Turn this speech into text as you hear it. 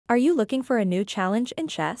Are you looking for a new challenge in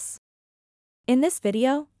chess? In this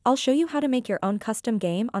video, I'll show you how to make your own custom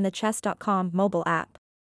game on the chess.com mobile app.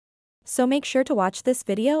 So make sure to watch this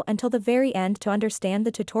video until the very end to understand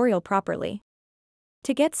the tutorial properly.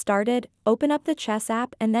 To get started, open up the chess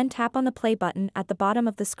app and then tap on the play button at the bottom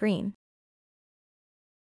of the screen.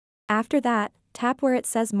 After that, tap where it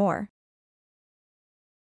says more.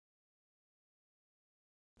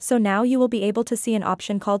 So now you will be able to see an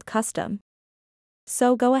option called Custom.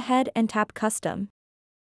 So go ahead and tap Custom.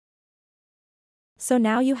 So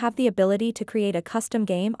now you have the ability to create a custom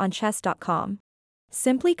game on chess.com.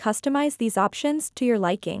 Simply customize these options to your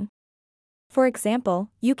liking. For example,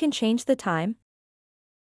 you can change the time,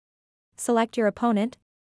 select your opponent,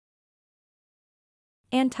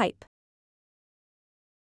 and type.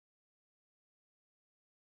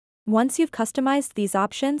 Once you've customized these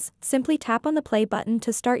options, simply tap on the play button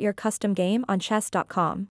to start your custom game on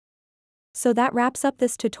chess.com. So that wraps up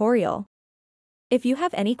this tutorial. If you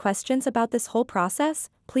have any questions about this whole process,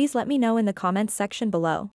 please let me know in the comments section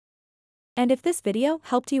below. And if this video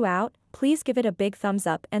helped you out, please give it a big thumbs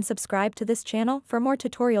up and subscribe to this channel for more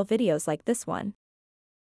tutorial videos like this one.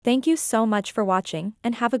 Thank you so much for watching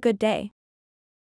and have a good day.